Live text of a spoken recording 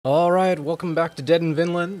Alright, welcome back to Dead in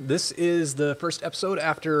Vinland. This is the first episode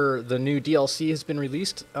after the new DLC has been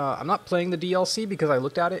released. I'm not playing the DLC because I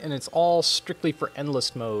looked at it and it's all strictly for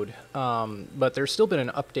endless mode. But there's still been an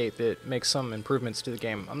update that makes some improvements to the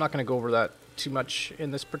game. I'm not going to go over that too much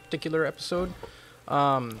in this particular episode.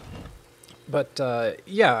 Yeah,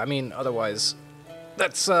 I mean, otherwise,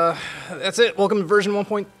 that's it. Welcome to version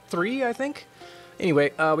 1.3, I think.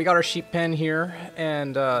 Anyway, we got our sheep pen here,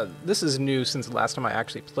 and this is new since the last time I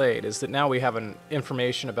actually played, is that now we have an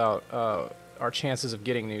information about our chances of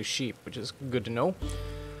getting new sheep, which is good to know.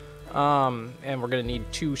 And we're going to need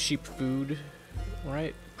 2 sheep food,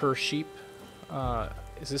 right, per sheep.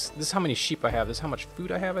 Is this how many sheep I have? This is how much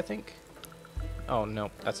food I have, I think? Oh,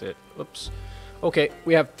 no, that's it. Oops. Okay,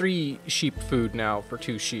 we have 3 sheep food now for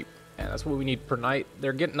 2 sheep. And that's what we need per night.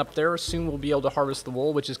 They're getting up there. Soon we'll be able to harvest the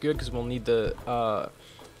wool, which is good because we'll need the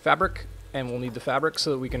fabric, and we'll need the fabric so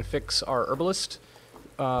that we can fix our herbalist,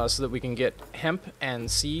 so that we can get hemp and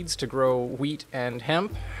seeds to grow wheat and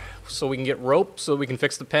hemp, so we can get rope, so we can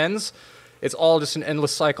fix the pens. It's all just an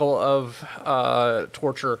endless cycle of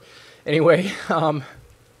torture. Anyway,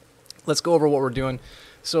 let's go over what we're doing.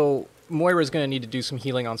 So Moira's going to need to do some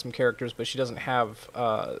healing on some characters, but she doesn't have...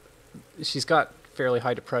 she's got fairly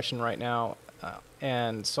high depression right now,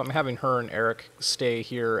 and so I'm having her and Eric stay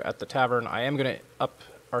here at the tavern. I am going to up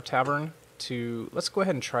our tavern to... Let's go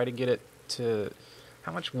ahead and try to get it to...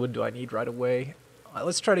 How much wood do I need right away?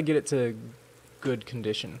 Let's try to get it to good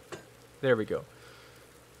condition. There we go.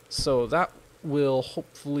 So that will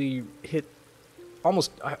hopefully hit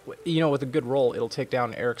almost... You know, with a good roll, it'll take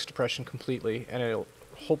down Eric's depression completely, and it'll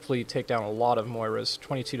hopefully take down a lot of Moira's.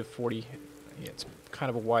 22 to 40. Yeah, it's kind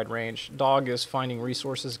of a wide range. Dog is finding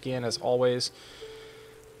resources again, as always.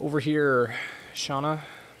 Over here, Shauna,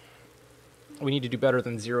 we need to do better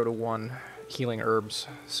than 0 to 1 healing herbs.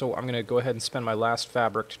 So I'm going to go ahead and spend my last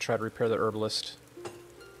fabric to try to repair the herbalist.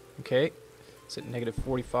 Okay, it's at negative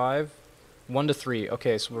 45. 1 to 3.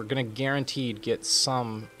 Okay, so we're going to guaranteed get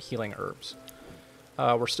some healing herbs.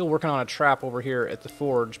 We're still working on a trap over here at the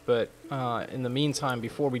forge, but in the meantime,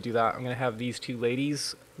 before we do that, I'm going to have these 2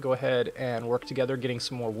 ladies go ahead and work together getting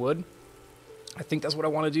some more wood. I think that's what I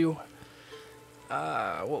want to do.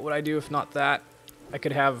 What would I do if not that? I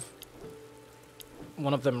could have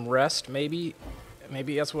one of them rest, maybe.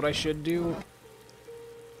 Maybe that's what I should do.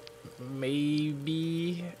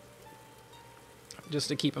 Maybe just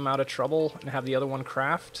to keep him out of trouble and have the other one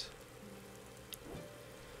craft.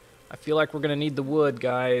 I feel like we're going to need the wood,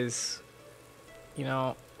 guys. You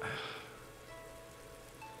know,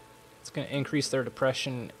 it's going to increase their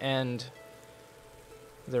depression and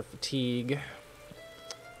their fatigue.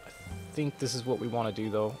 I think this is what we want to do,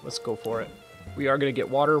 though. Let's go for it. We are going to get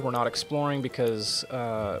water. We're not exploring because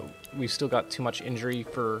we've still got too much injury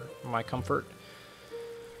for my comfort.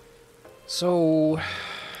 So,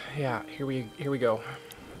 yeah, here we go.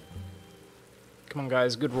 Come on,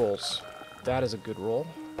 guys. Good rolls. That is a good roll.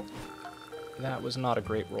 That was not a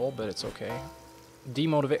great roll, but it's okay.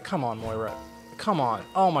 Demotivate. Come on, Moira. Come on.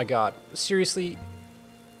 Oh my god. Seriously?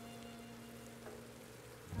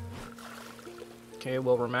 Okay,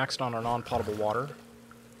 well, we're maxed on our non-potable water.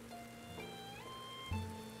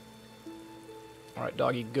 Alright,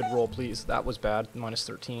 doggy, good roll, please. That was bad. Minus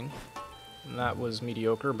 13. And that was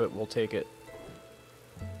mediocre, but we'll take it.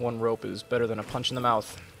 1 rope is better than a punch in the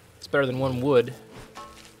mouth. It's better than 1 wood.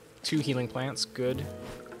 2 healing plants. Good.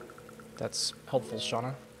 That's helpful,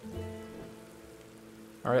 Shauna.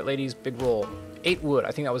 Alright, ladies, big roll. 8 wood.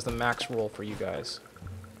 I think that was the max roll for you guys.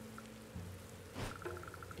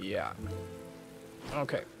 Yeah.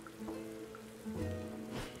 Okay.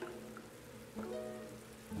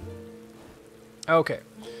 Okay.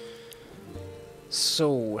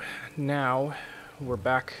 So, now we're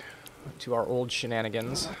back to our old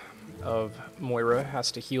shenanigans of Moira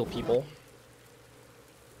has to heal people.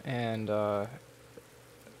 And,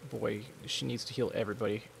 boy, she needs to heal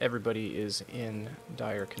everybody. Everybody is in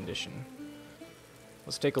dire condition.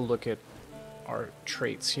 Let's take a look at our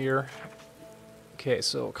traits here. Okay,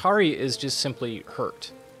 so Kari is just simply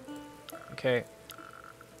hurt. Okay.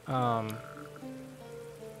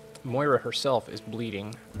 Moira herself is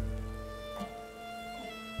bleeding.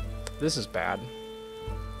 This is bad.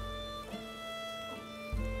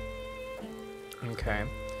 Okay.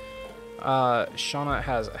 Shauna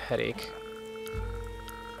has a headache.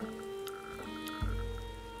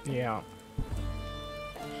 Yeah.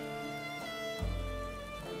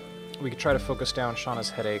 We could try to focus down Shauna's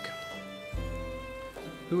headache.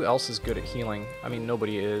 Who else is good at healing? I mean,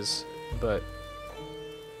 nobody is, but...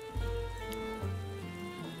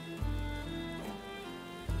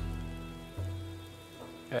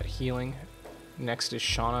 At healing. Next is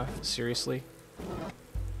Shauna. Seriously?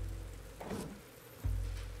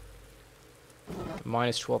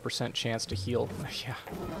 Minus 12% chance to heal. Yeah,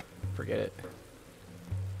 forget it.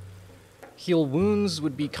 Heal wounds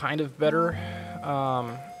would be kind of better.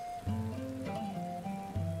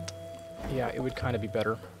 Yeah, it would kind of be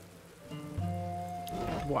better.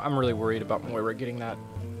 Well, I'm really worried about Moira getting that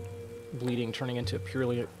bleeding turning into a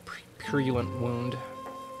purulent wound.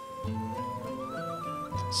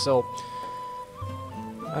 So,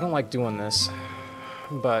 I don't like doing this,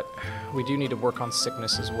 but we do need to work on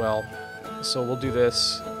sickness as well. So we'll do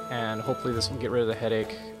this, and hopefully this will get rid of the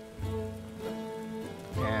headache.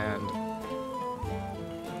 And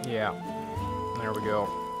yeah, there we go.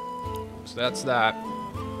 So that's that.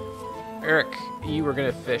 Eric, you were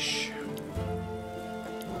gonna fish.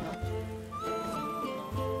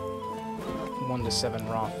 1 to 7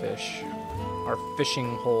 raw fish. Our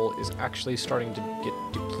fishing hole is actually starting to get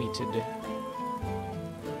depleted.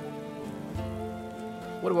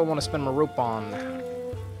 What do I want to spend my rope on?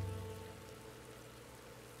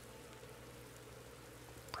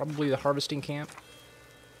 Probably the harvesting camp.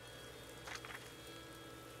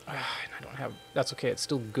 I don't have... That's okay, it's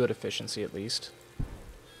still good efficiency at least.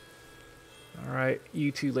 Alright,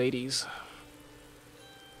 you two ladies.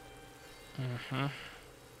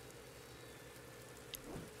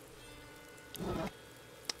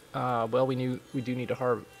 Well, we do need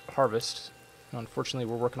to harvest. Unfortunately,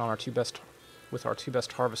 we're working on our two best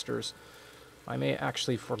harvesters. I may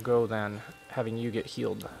actually forego then having you get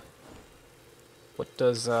healed. What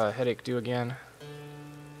does headache do again?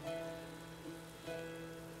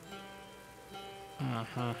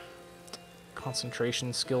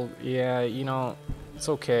 Concentration skill. Yeah, you know, it's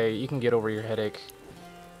okay. You can get over your headache,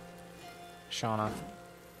 Shauna.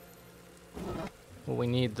 What we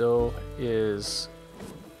need, though, is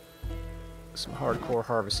some hardcore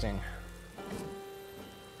harvesting.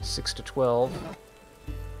 6 to 12.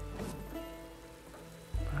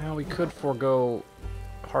 Well, we could forego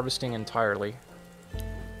harvesting entirely.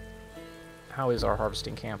 How is our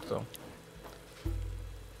harvesting camp, though?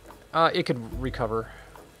 It could recover.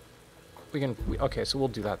 Okay, so we'll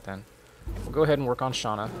do that then. We'll go ahead and work on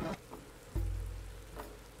Shauna.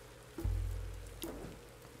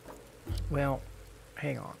 Well,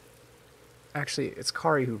 hang on. Actually, it's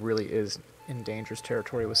Kari who really is in dangerous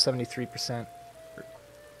territory with 73%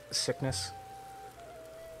 sickness.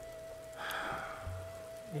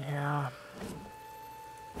 Yeah.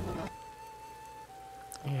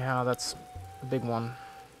 Yeah, that's a big one.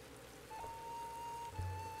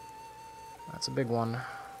 That's a big one.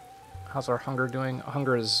 How's our hunger doing?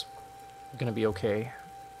 Hunger is gonna be okay.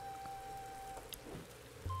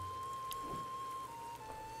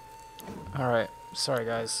 Alright, sorry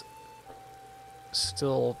guys.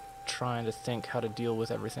 Still trying to think how to deal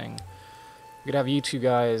with everything. We could have you two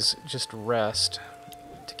guys just rest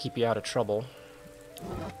to keep you out of trouble.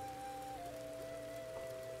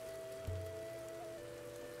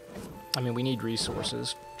 I mean, we need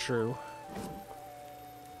resources, true.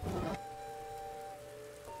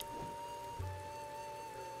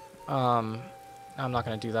 I'm not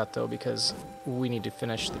going to do that, though, because we need to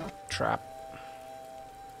finish the trap.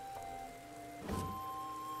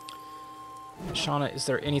 Shauna, is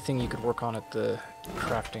there anything you could work on at the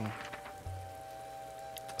crafting?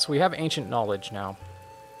 So we have ancient knowledge now.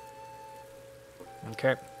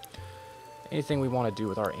 Okay. Anything we want to do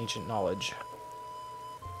with our ancient knowledge?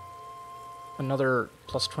 Another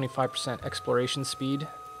plus 25% exploration speed.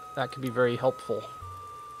 That could be very helpful.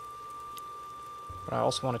 But I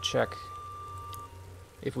also want to check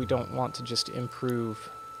if we don't want to just improve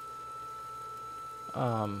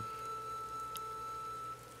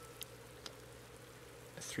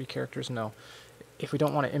 3 characters? No. If we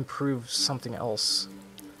don't want to improve something else.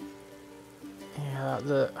 Yeah,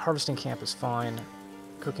 the harvesting camp is fine.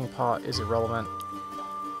 Cooking pot is irrelevant.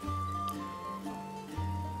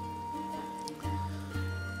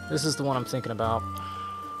 This is the one I'm thinking about.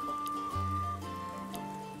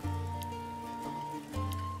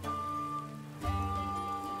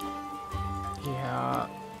 Yeah,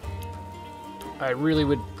 I really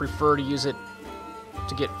would prefer to use it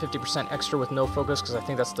to get 50% extra with no focus, because I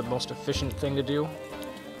think that's the most efficient thing to do.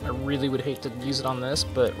 I really would hate to use it on this,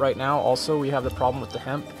 but right now also we have the problem with the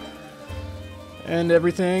hemp and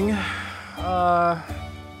everything.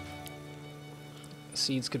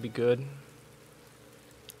 Seeds could be good.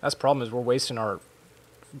 That's the problem, is we're wasting our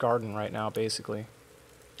garden right now, basically.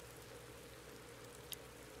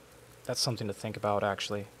 That's something to think about,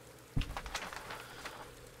 actually.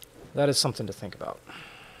 That is something to think about.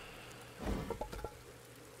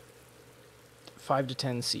 5 to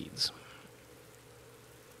 10 seeds.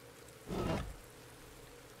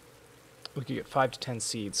 We could get 5 to 10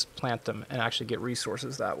 seeds, plant them, and actually get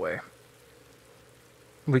resources that way.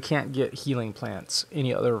 We can't get healing plants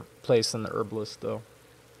any other place than the herbalist, though.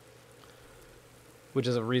 Which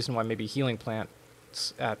is a reason why maybe healing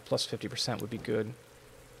plants at plus 50% would be good.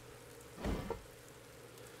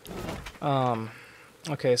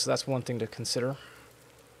 Okay, so that's one thing to consider.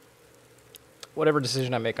 Whatever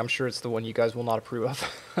decision I make, I'm sure it's the one you guys will not approve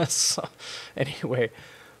of. So, anyway,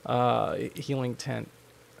 healing tent.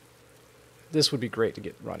 This would be great to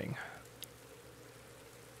get running.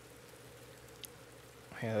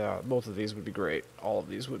 Yeah, both of these would be great. All of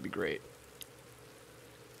these would be great.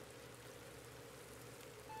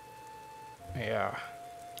 Yeah.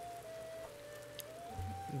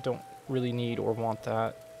 Don't really need or want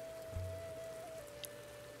that.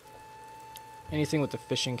 Anything with the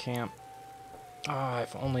fishing camp. Ah,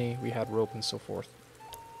 if only we had rope and so forth.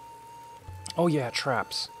 Oh yeah,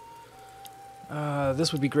 traps.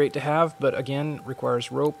 This would be great to have, but again,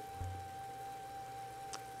 requires rope.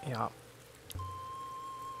 Yeah.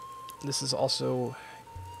 This is also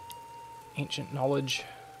ancient knowledge.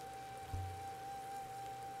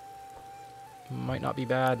 Might not be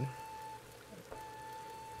bad.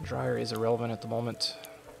 Dryer is irrelevant at the moment.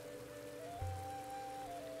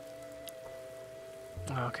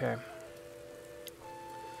 Okay.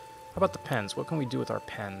 How about the pens? What can we do with our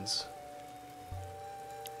pens?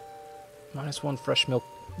 -1 fresh milk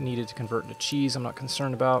needed to convert into cheese. I'm not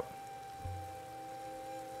concerned about.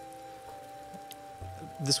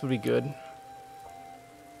 This would be good.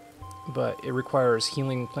 But it requires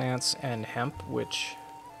healing plants and hemp, which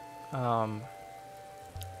I'm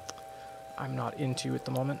not into at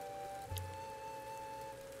the moment.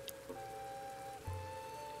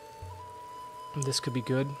 This could be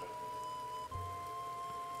good.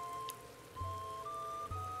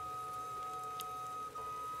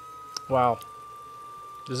 Wow.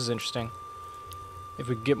 This is interesting. If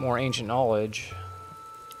we get more ancient knowledge,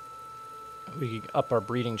 we could up our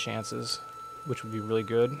breeding chances, which would be really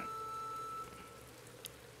good.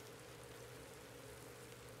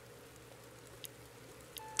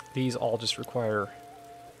 These all just require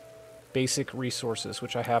basic resources,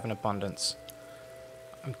 which I have in abundance.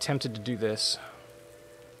 I'm tempted to do this.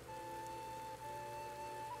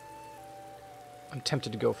 I'm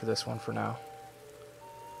tempted to go for this one for now.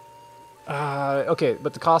 Okay,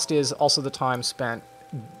 but the cost is also the time spent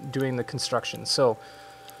doing the construction. So,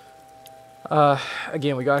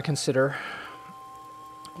 again, we gotta consider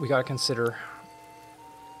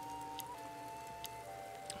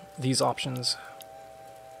these options,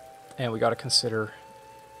 and we gotta consider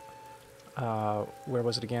where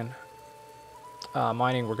was it again?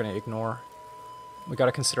 Mining we're gonna ignore. We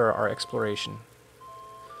gotta consider our exploration.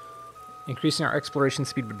 Increasing our exploration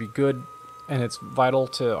speed would be good, and it's vital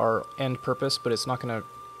to our end purpose, but it's not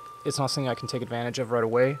something I can take advantage of right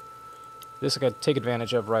away. This I can take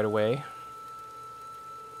advantage of right away.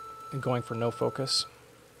 And going for no focus.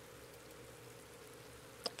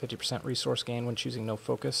 50% resource gain when choosing no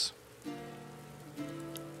focus.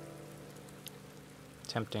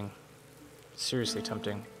 Tempting. Seriously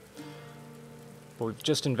tempting. But we've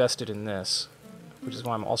just invested in this, which is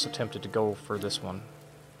why I'm also tempted to go for this one.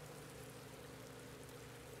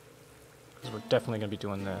 Because we're definitely going to be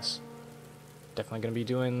doing this. Definitely going to be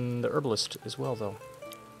doing the herbalist as well, though.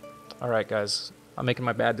 Alright, guys. I'm making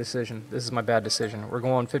my bad decision. This is my bad decision. We're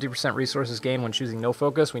going 50% resources gain when choosing no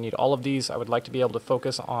focus. We need all of these. I would like to be able to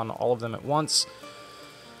focus on all of them at once.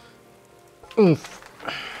 Oof.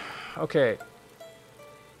 Okay.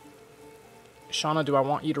 Shauna, do I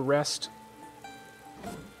want you to rest?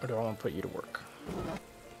 Or do I want to put you to work?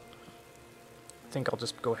 I think I'll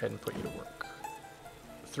just go ahead and put you to work.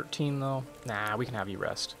 13, though? Nah, we can have you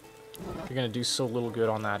rest. You're going to do so little good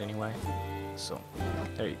on that anyway. So,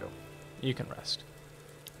 there you go. You can rest.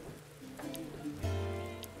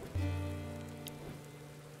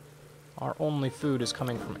 Our only food is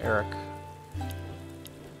coming from Eric.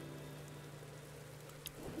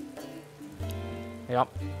 Yep.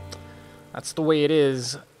 That's the way it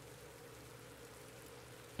is.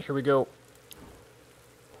 Here we go.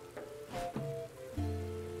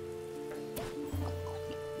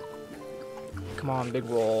 Come on, big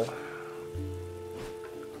roll.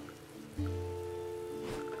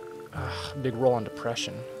 Big roll on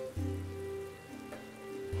depression.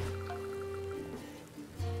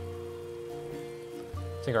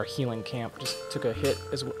 I think our healing camp just took a hit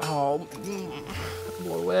as well. Oh,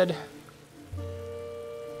 Blowed.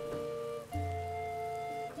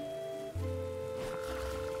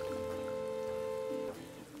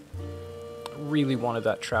 Really wanted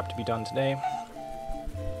that trap to be done today.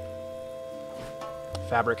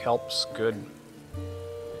 Fabric helps, good.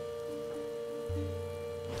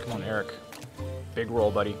 Come on, Eric. Big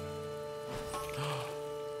roll, buddy.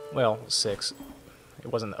 Well, 6. It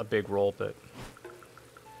wasn't a big roll, but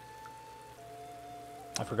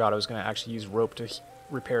I forgot I was going to actually use rope to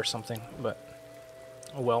repair something, but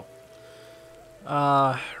oh well.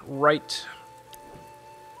 Right.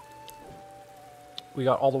 We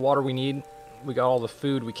got all the water we need. We got all the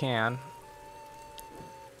food we can.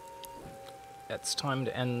 It's time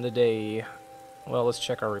to end the day. Well, let's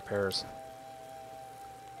check our repairs.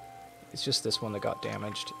 It's just this one that got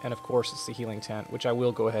damaged. And of course, it's the healing tent, which I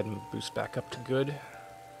will go ahead and boost back up to good.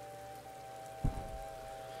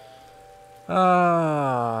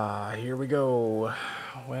 Here we go.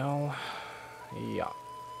 Well, yeah.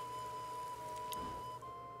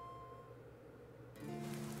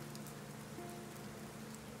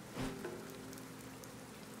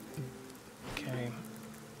 Okay.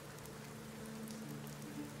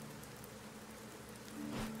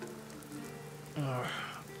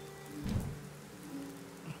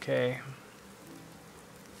 Okay.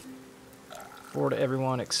 4 to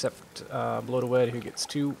everyone except Bloatawed, who gets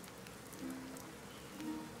 2.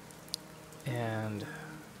 And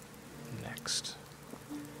next.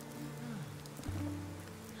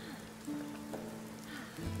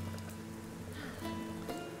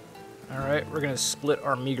 Alright, we're going to split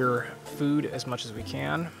our meager food as much as we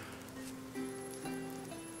can.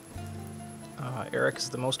 Eric is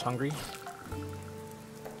the most hungry.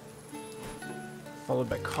 Followed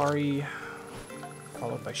by Kari.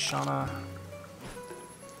 Followed by Shauna.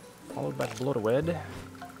 Followed by Bloatawed.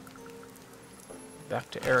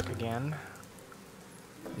 Back to Eric again.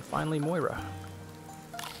 And finally Moira.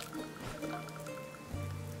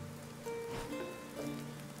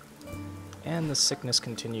 And the sickness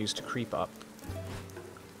continues to creep up.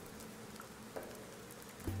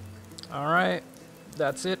 Alright,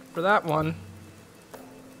 that's it for that one.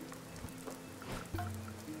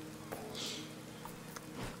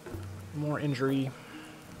 More injury.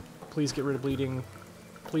 Please get rid of bleeding.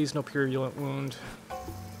 Please no purulent wound.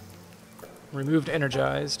 Removed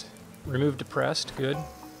energized. Removed depressed. Good.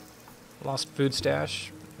 Lost food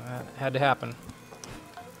stash. That had to happen.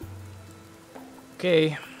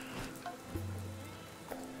 Okay.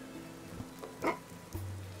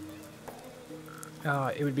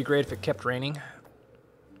 It would be great if it kept raining.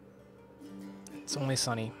 It's only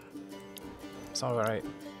sunny. It's alright.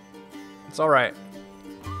 It's alright.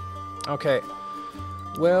 Okay.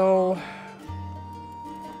 Well,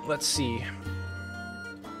 let's see.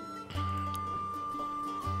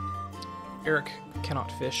 Eric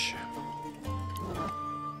cannot fish.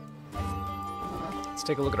 Let's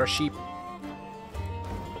take a look at our sheep.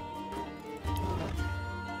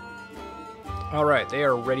 Alright, they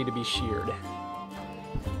are ready to be sheared.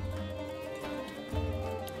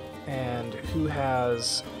 And who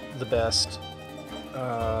has the best,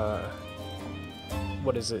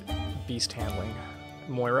 what is it, beast handling?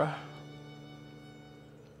 Moira?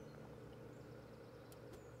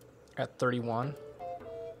 At 31.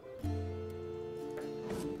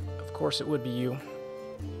 Of course it would be you.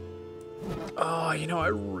 Oh, you know, I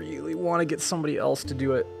really want to get somebody else to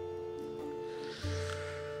do it.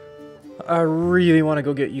 I really want to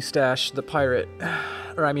go get Eustache, the pirate.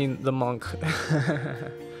 Or, I mean, the monk.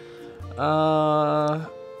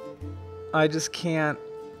 I just can't.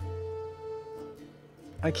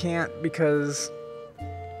 I can't because,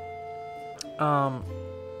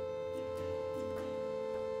 I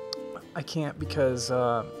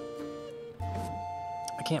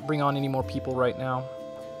can't bring on any more people right now.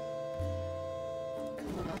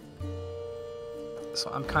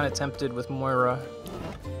 So I'm kind of tempted with Moira.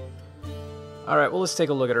 Alright, well, let's take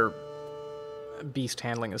a look at her. Beast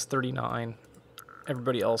handling is 39.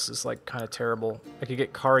 Everybody else is, like, kind of terrible. I could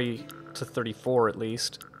get Kari to 34 at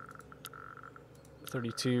least.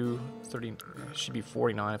 32, 30, she'd be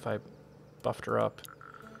 49 if I buffed her up.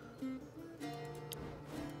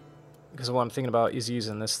 Because what I'm thinking about is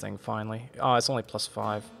using this thing finally. Oh, it's only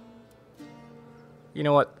 +5. You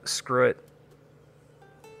know what? Screw it.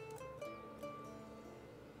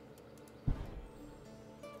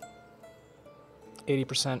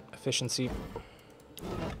 %, efficiency.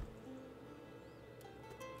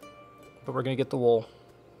 But we're gonna get the wool.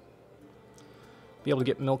 Be able to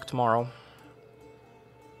get milk tomorrow.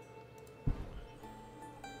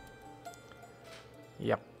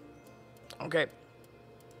 Yep. Okay.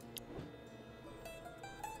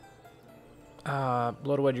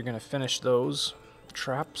 Bloatawed, you're gonna finish those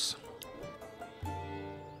traps.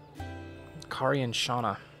 Kari and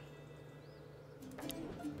Shauna.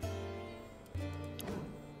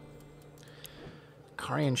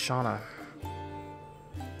 Kari and Shauna.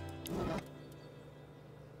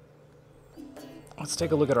 Let's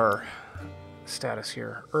take a look at our status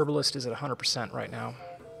here. Herbalist is at 100% right now.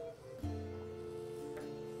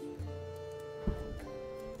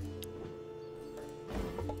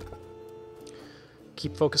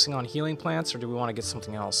 Keep focusing on healing plants, or do we want to get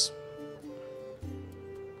something else?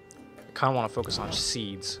 I kind of want to focus on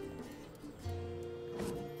seeds.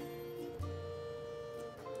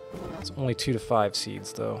 It's only 2 to 5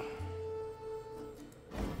 seeds, though.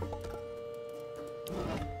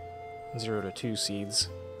 0 to 2 seeds.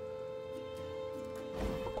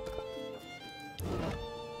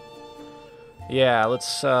 Yeah, let's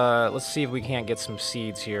see if we can't get some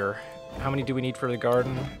seeds here. How many do we need for the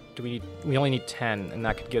garden? We only need 10, and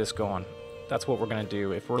that could get us going. That's what we're gonna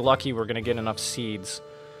do. If we're lucky, we're gonna get enough seeds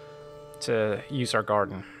to use our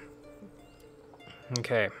garden.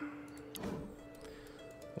 Okay.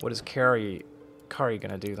 What is Kari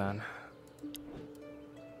gonna do then?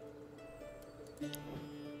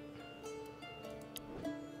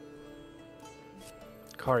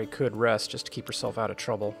 Kari could rest just to keep herself out of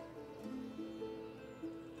trouble.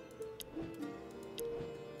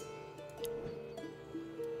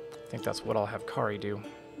 I think that's what I'll have Kari do.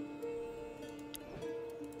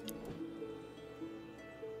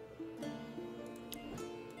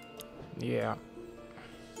 Yeah.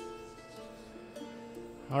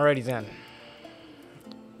 Alrighty then.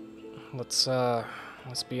 Let's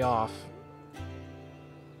be off.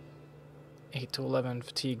 8 to 11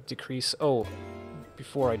 fatigue decrease. Oh,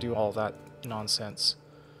 before I do all that nonsense.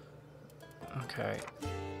 Okay.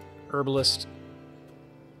 Herbalist.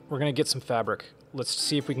 We're gonna get some fabric. Let's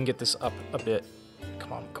see if we can get this up a bit.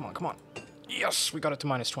 Come on, come on, come on. Yes, we got it to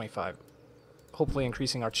minus 25. Hopefully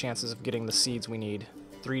increasing our chances of getting the seeds we need.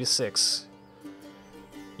 3 to 6.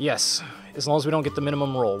 Yes, as long as we don't get the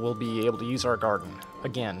minimum roll, we'll be able to use our garden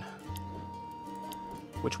again,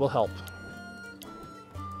 which will help.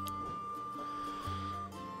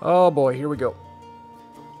 Oh boy, here we go.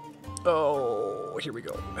 Oh, here we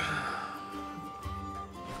go.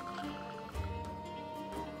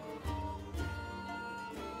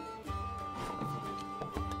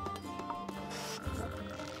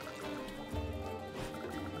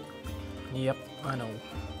 Yep, I know.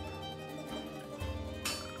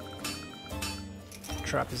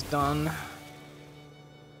 Trap is done.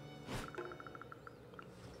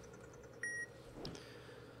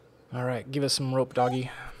 Alright, give us some rope, doggy.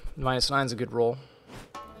 Minus 9's a good roll.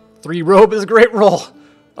 3 rope is a great roll.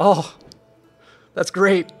 Oh, that's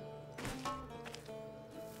great.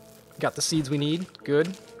 Got the seeds we need.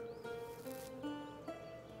 Good.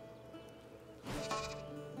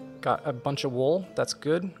 Got a bunch of wool. That's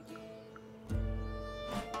good.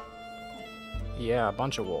 Yeah, a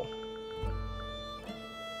bunch of wool.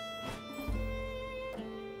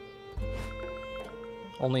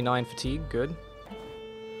 Only 9 fatigue. Good.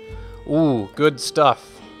 Ooh, good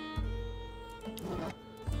stuff.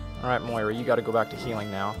 Alright, Moira, you gotta go back to healing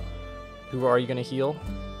now. Who are you gonna heal?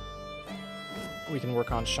 We can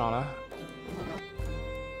work on Shauna.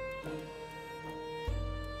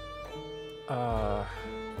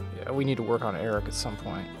 Yeah, we need to work on Eric at some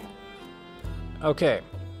point. Okay.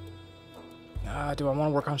 Do I want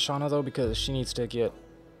to work on Shauna, though? Because she needs to get...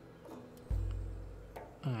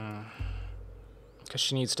 Because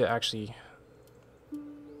she needs to actually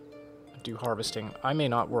do harvesting. I may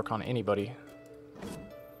not work on anybody,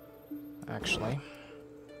 actually.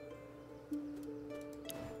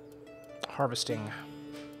 Harvesting.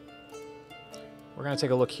 We're going to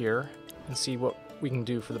take a look here and see what we can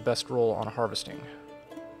do for the best roll on harvesting.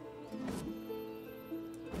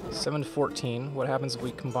 7 to 14. What happens if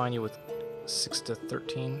we combine you with 6 to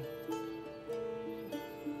 13?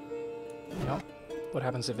 Yep. What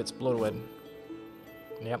happens if it's bloatwed?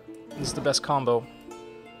 Yep. This is the best combo.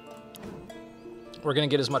 We're going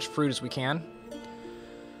to get as much fruit as we can.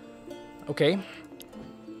 Okay.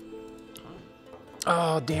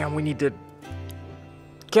 Oh, damn. We need to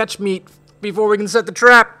catch meat before we can set the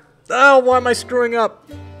trap. Oh, why am I screwing up?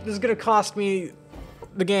 This is going to cost me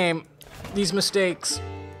the game. These mistakes.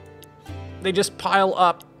 They just pile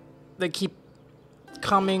up. They keep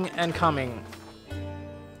coming and coming.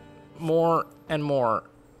 More and more.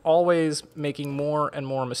 Always making more and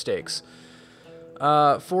more mistakes.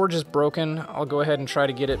 Forge is broken. I'll go ahead and try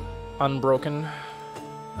to get it unbroken.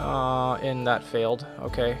 And that failed.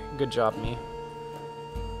 Okay, good job, me.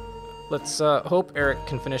 Let's hope Eric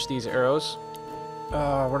can finish these arrows.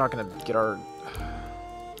 We're not gonna get our...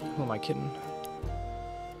 Who am I kidding?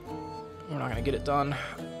 We're not gonna get it done.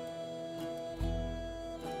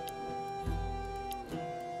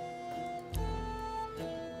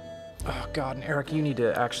 Oh god, and Eric, you need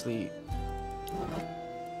to actually...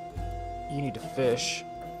 You need to fish.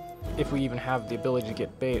 If we even have the ability to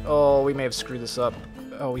get bait. Oh, we may have screwed this up.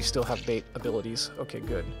 Oh, we still have bait abilities. Okay,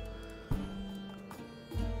 good.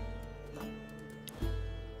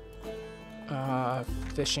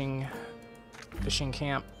 Fishing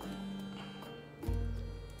camp.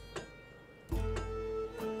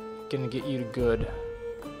 Gonna get you to good.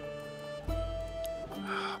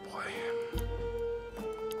 Oh, boy.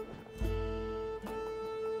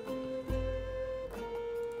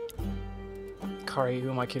 Kari, who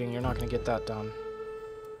am I kidding? You're not gonna get that done.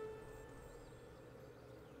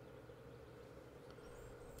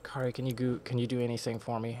 Kari, can you do anything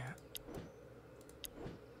for me?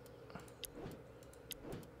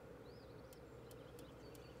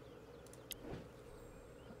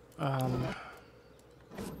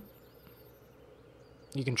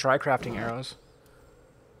 You can try crafting arrows.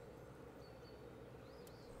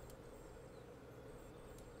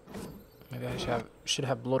 Maybe I should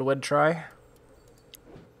have Bloodwood try.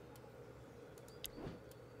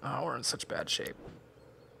 Oh, we're in such bad shape.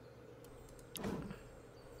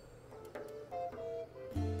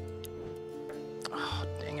 Oh,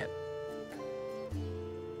 dang it.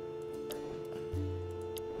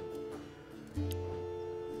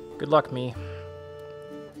 Good luck, me.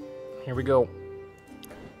 Here we go.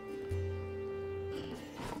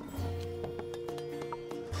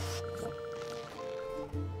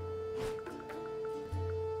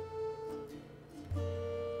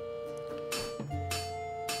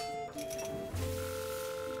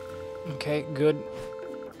 Okay, good.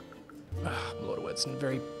 Bloodwood's in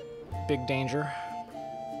very big danger.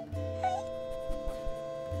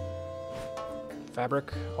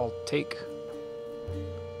 Fabric, I'll take.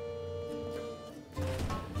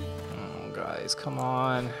 Oh, guys, come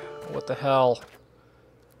on. What the hell?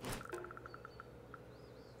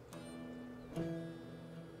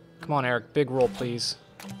 Come on, Eric, big roll, please.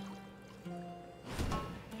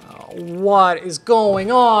 Oh, what is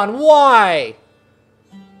going on? Why?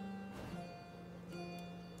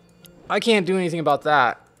 I can't do anything about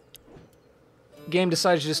that. Game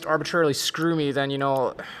decides to just arbitrarily screw me, then, you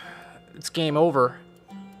know, it's game over.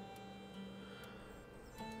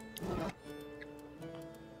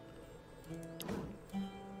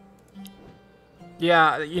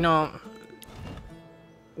 Yeah, you know,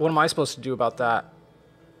 what am I supposed to do about that?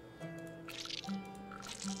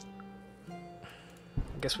 I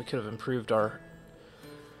guess we could have improved our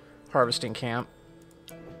harvesting camp.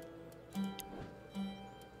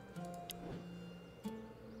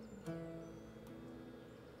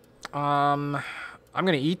 I'm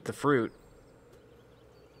gonna eat the fruit.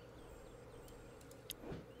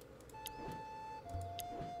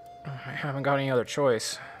 I haven't got any other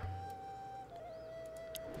choice.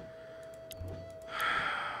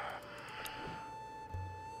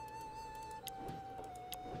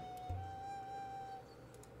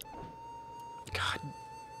 God,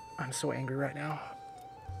 I'm so angry right now.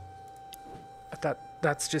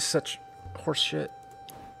 That's just such horse shit.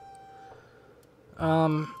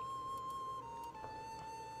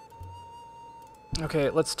 Okay,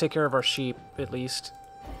 let's take care of our sheep, at least.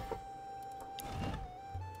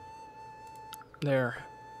 There.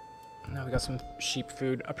 Now we got some sheep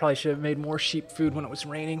food. I probably should have made more sheep food when it was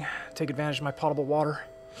raining. Take advantage of my potable water.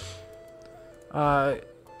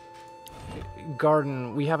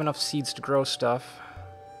 Garden. We have enough seeds to grow stuff.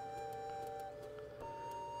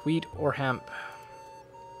 Wheat or hemp?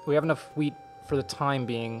 We have enough wheat for the time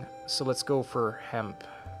being, so let's go for hemp.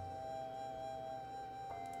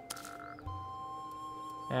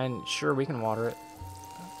 And sure, we can water it.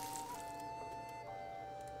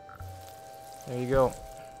 There you go.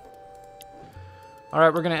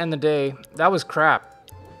 Alright, we're gonna end the day. That was crap.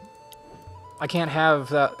 I can't have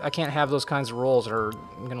that. I can't have those kinds of rolls, or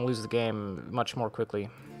I'm gonna lose the game much more quickly.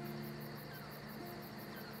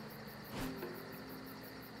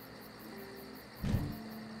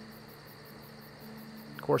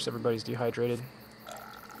 Of course, everybody's dehydrated.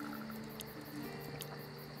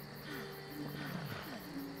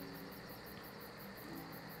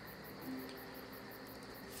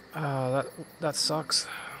 That sucks.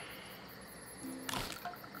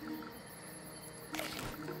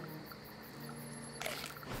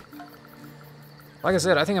 Like I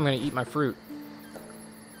said, I think I'm gonna eat my fruit.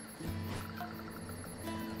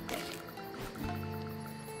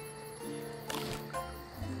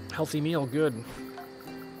 Healthy meal, good.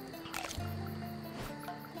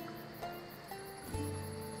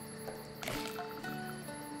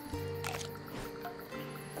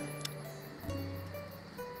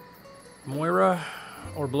 Moira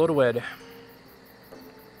or Bloodwood?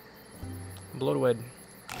 Bloodwood.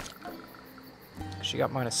 She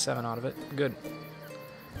got -7 out of it. Good.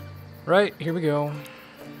 Right, here we go.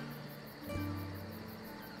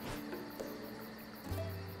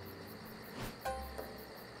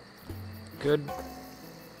 Good.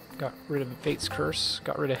 Got rid of Fate's Curse.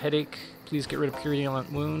 Got rid of Headache. Please get rid of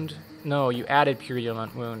Purulent Wound. No, you added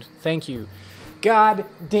Purulent Wound. Thank you. God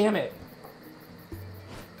damn it.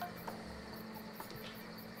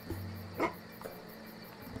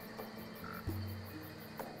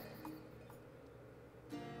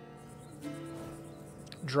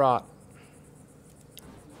 Draught.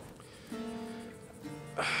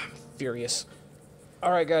 Furious.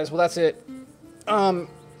 Alright guys, well that's it. Well,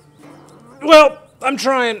 I'm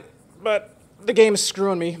trying, but the game's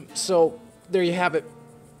screwing me, so there you have it.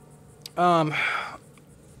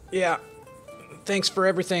 Yeah. Thanks for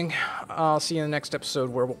everything. I'll see you in the next episode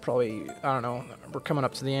where we'll probably, I don't know, we're coming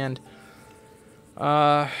up to the end.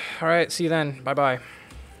 Alright, see you then. Bye-bye.